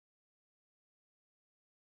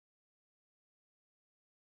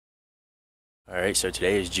Alright, so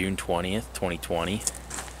today is June 20th, 2020,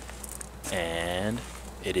 and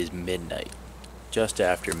it is midnight. Just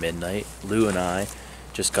after midnight, Lou and I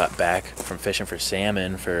just got back from fishing for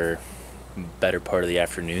salmon for the better part of the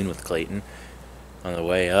afternoon with Clayton. On the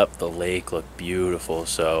way up, the lake looked beautiful,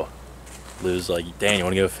 so Lou's like, Dan, you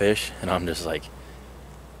want to go fish? And I'm just like,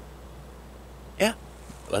 yeah,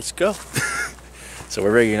 let's go. So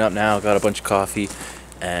we're rigging up now, got a bunch of coffee,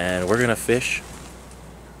 and we're gonna fish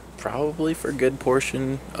probably for a good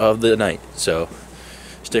portion of the night. So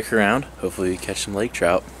stick around, hopefully we catch some lake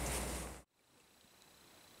trout.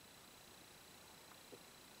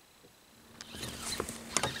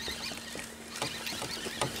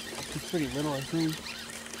 He's pretty little, I think.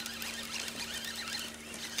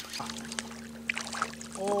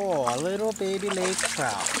 Oh, a little baby lake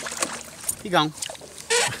trout. He gone.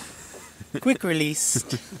 Quick release.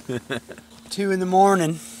 2 in the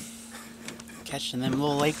morning. Catching them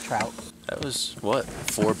little lake trout. That was, what,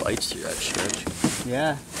 4 bites through that stretch?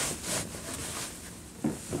 Yeah.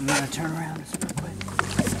 I'm gonna turn around this real quick.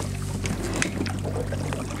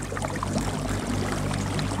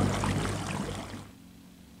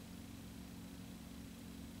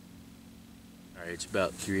 Alright, it's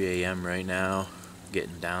about 3 a.m. right now.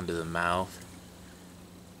 Getting down to the mouth.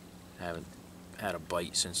 Haven't had a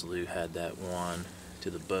bite since Lou had that one to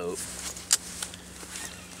the boat.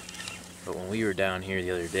 But when we were down here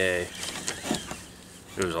the other day,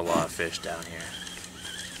 there was a lot of fish down here.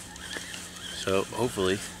 So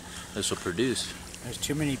hopefully this will produce. There's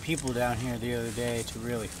too many people down here the other day to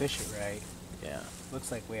really fish it right. Yeah.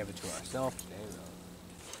 Looks like we have it to ourselves today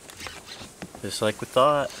though. Just like we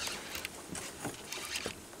thought.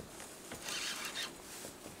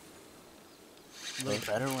 A little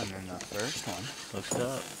better one than the first one. Hooked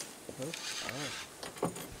up.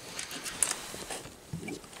 Oh.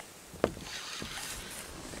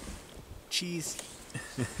 Cheese.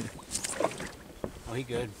 Oh, he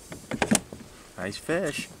good. Nice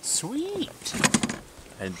fish. Sweet.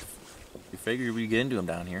 And you figured we'd get into him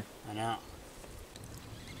down here. I know.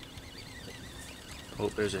 Oh,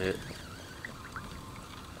 there's a hit.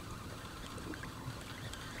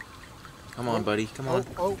 Come on, buddy. Come on.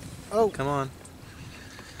 Oh. Come on.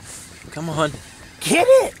 Come on. Get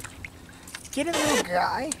it! Get it, little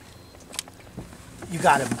guy. You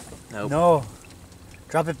got him. Nope. No.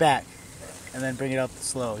 Drop it back. And then bring it up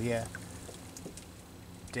slow, yeah.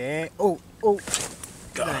 Oh.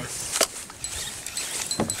 God. Nice.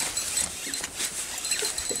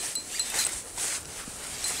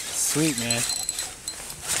 Sweet, man.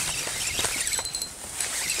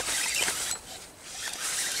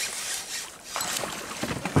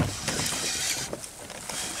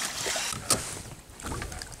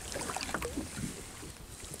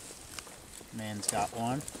 Man's got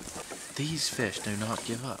one. These fish do not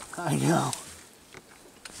give up. I know.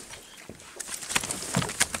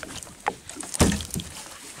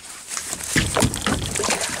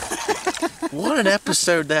 What an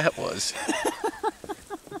episode that was.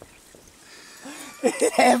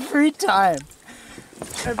 Every time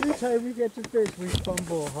we get to fish, we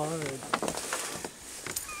fumble hard.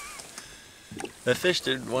 The fish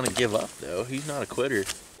didn't want to give up though. He's not a quitter.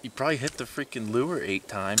 He probably hit the freaking lure 8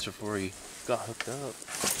 times before he got hooked up.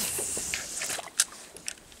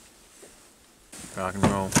 Rock and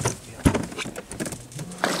roll.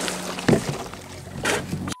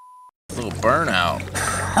 A little burnout.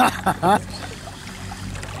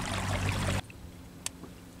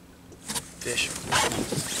 Fish.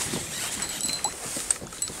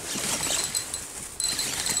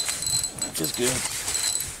 Feels good.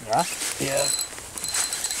 Yeah? Yeah.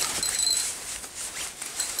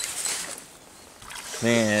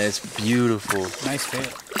 Man, it's beautiful. Nice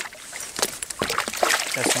fit.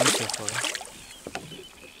 That's one so far.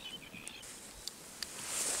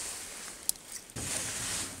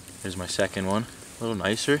 Here's my second one. A little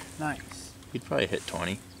nicer. Nice. He'd probably hit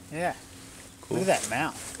 20. Yeah. Cool. Look at that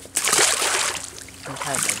mouth. Some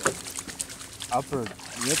kind of upper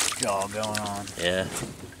lip jaw going on. Yeah,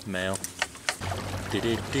 male. This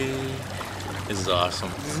is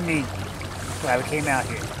awesome. This is neat. Glad we came out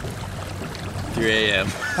here. 3 a.m.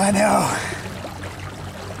 I know.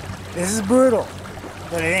 This is brutal,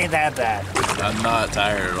 but it ain't that bad. I'm not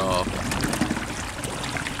tired at all.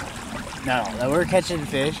 No, we're catching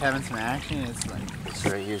fish, having some action. It's like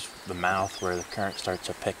So right here's the mouth where the current starts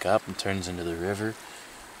to pick up and turns into the river.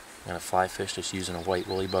 I'm gonna fly fish just using a white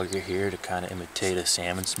woolly bugger here to kind of imitate a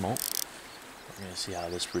salmon smoke. We're gonna see how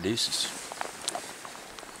this produces.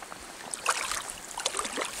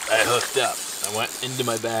 I hooked up. I went into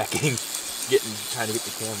my backing, trying to get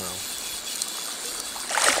the camera on.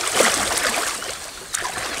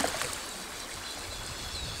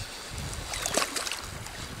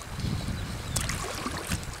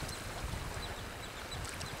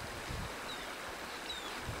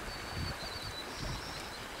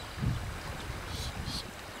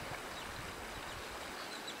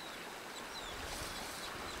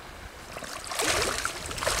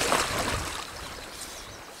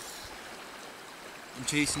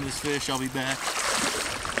 chasing this fish. I'll be back.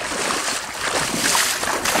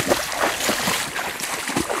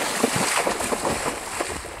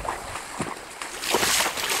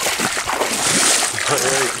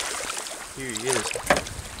 Alright, here he is.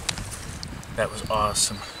 That was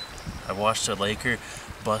awesome. I watched a laker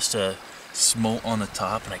bust a smolt on the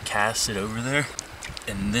top and I cast it over there.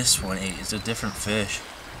 And this one is a different fish.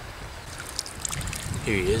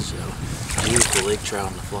 Here he is though. Beautiful lake trout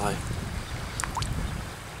on the fly.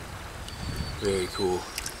 Very cool.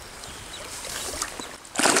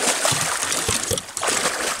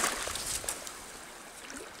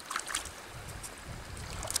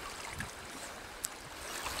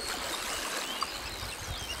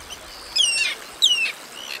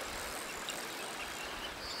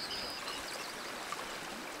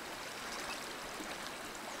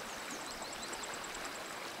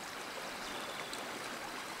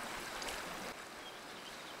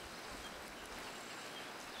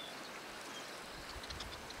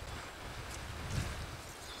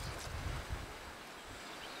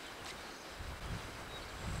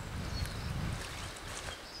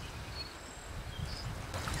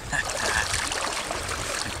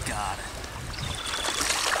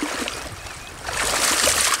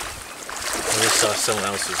 I just saw someone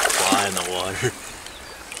else's fly in the water.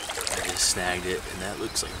 I just snagged it, and that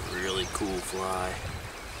looks like a really cool fly.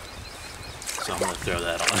 So I'm gonna throw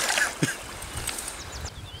that on.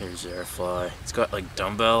 Here's our fly. It's got like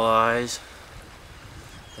dumbbell eyes,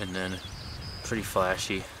 and then pretty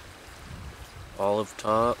flashy olive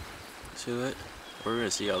top to it. We're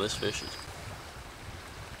gonna see how this fishes.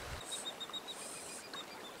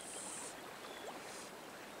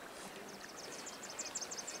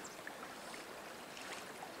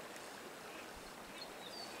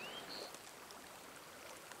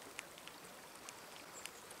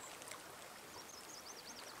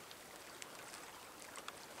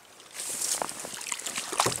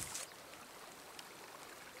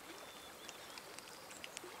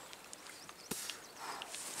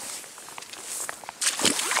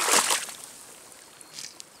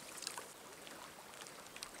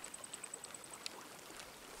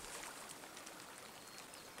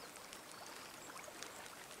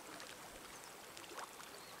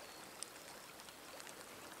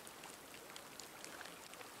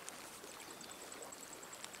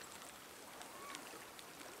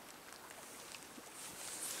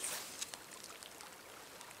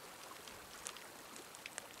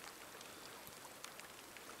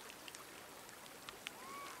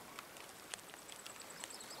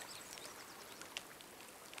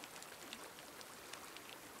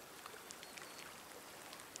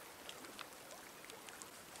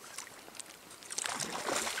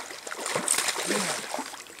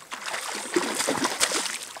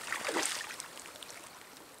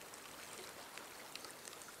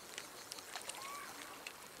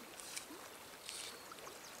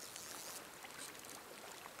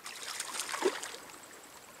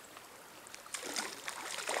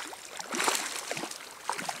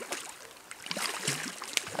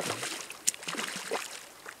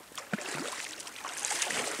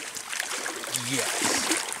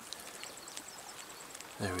 Yes.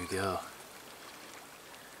 There we go.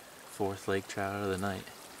 Fourth lake trout of the night.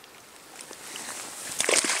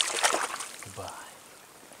 Goodbye.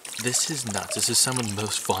 This is nuts. This is some of the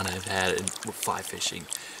most fun I've had in fly fishing.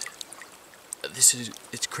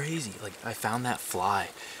 It's crazy. Like, I found that fly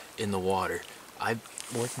in the water. I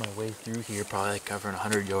worked my way through here, probably like covering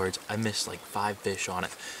 100 yards. I missed like 5 fish on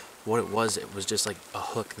it. What it was just like a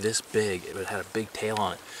hook this big. It had a big tail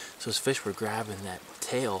on it. So those fish were grabbing that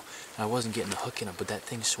tail, and I wasn't getting the hook in it, but that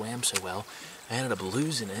thing swam so well, I ended up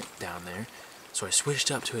losing it down there. So I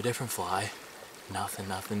switched up to a different fly.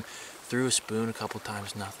 Nothing. Threw a spoon a couple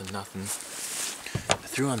times, nothing. I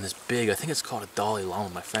threw on this big, I think it's called a dolly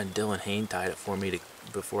long. My friend Dylan Hain tied it for me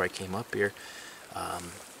before I came up here. I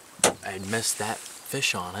had missed that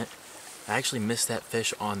fish on it. I actually missed that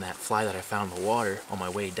fish on that fly that I found in the water on my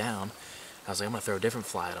way down. I was like, I'm gonna throw a different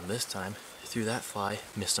fly at him this time. Threw that fly,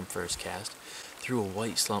 missed him first cast. Threw a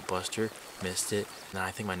white slump buster, missed it. And then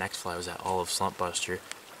I think my next fly was that olive slump buster.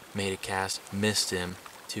 Made a cast, missed him.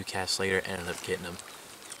 2 casts later, ended up getting him.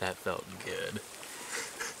 That felt good.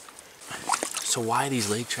 So why these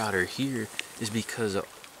lake trout are here is because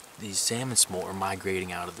these salmon smolt are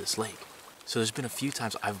migrating out of this lake. So there's been a few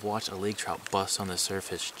times I've watched a lake trout bust on the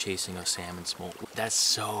surface chasing a salmon smolt. That's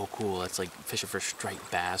so cool. That's like fishing for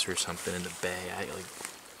striped bass or something in the bay.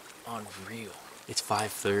 Unreal. It's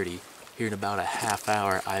 5:30. Here in about a half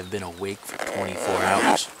hour, I've been awake for 24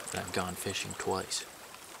 hours. And I've gone fishing twice.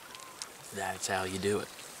 That's how you do it.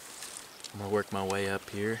 I'm gonna work my way up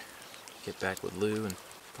here get back with Lou and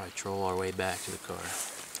probably troll our way back to the car.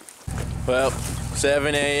 Well,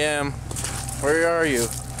 7 a.m. Where are you?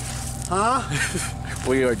 Huh?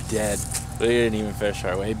 We are dead. We didn't even fish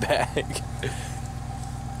our way back.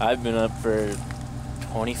 I've been up for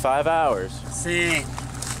 25 hours. See.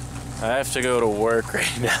 I have to go to work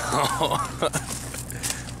right now.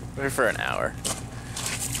 Maybe for an hour.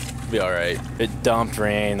 Be alright. It dumped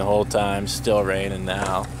rain the whole time, still raining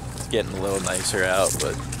now. It's getting a little nicer out,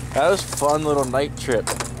 but that was a fun little night trip.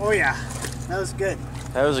 Oh yeah, that was good.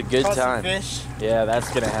 That was a good Caught some time. fish. Yeah,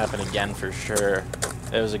 that's gonna happen again for sure.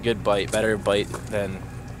 It was a good bite, better bite than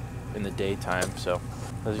in the daytime, so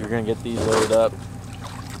you're gonna get these loaded up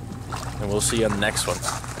and we'll see you on the next one.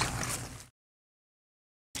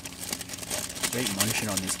 Great munching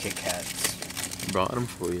on these Kit Kats. Brought them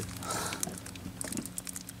for you.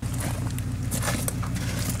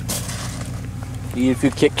 Eat a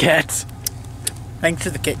few Kit Kats. Thanks for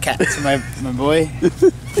the Kit Kats, my boy.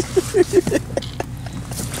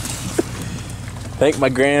 Thank my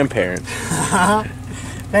grandparents.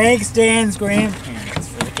 Thanks, Dan's grandparents,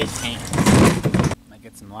 for the Kit Kats. Might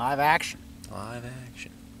get some live action. Live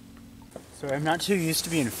action. Sorry, I'm not too used to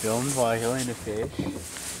being filmed while healing a fish.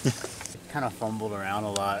 Kind of fumbled around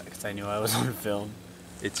a lot because I knew I was on film.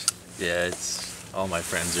 It's all my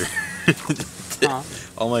friends are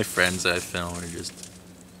all my friends that I film are just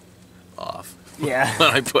off. Yeah. When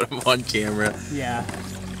I put them on camera. Yeah.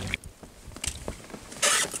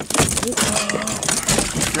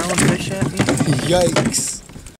 Throwing fish at me? Yikes.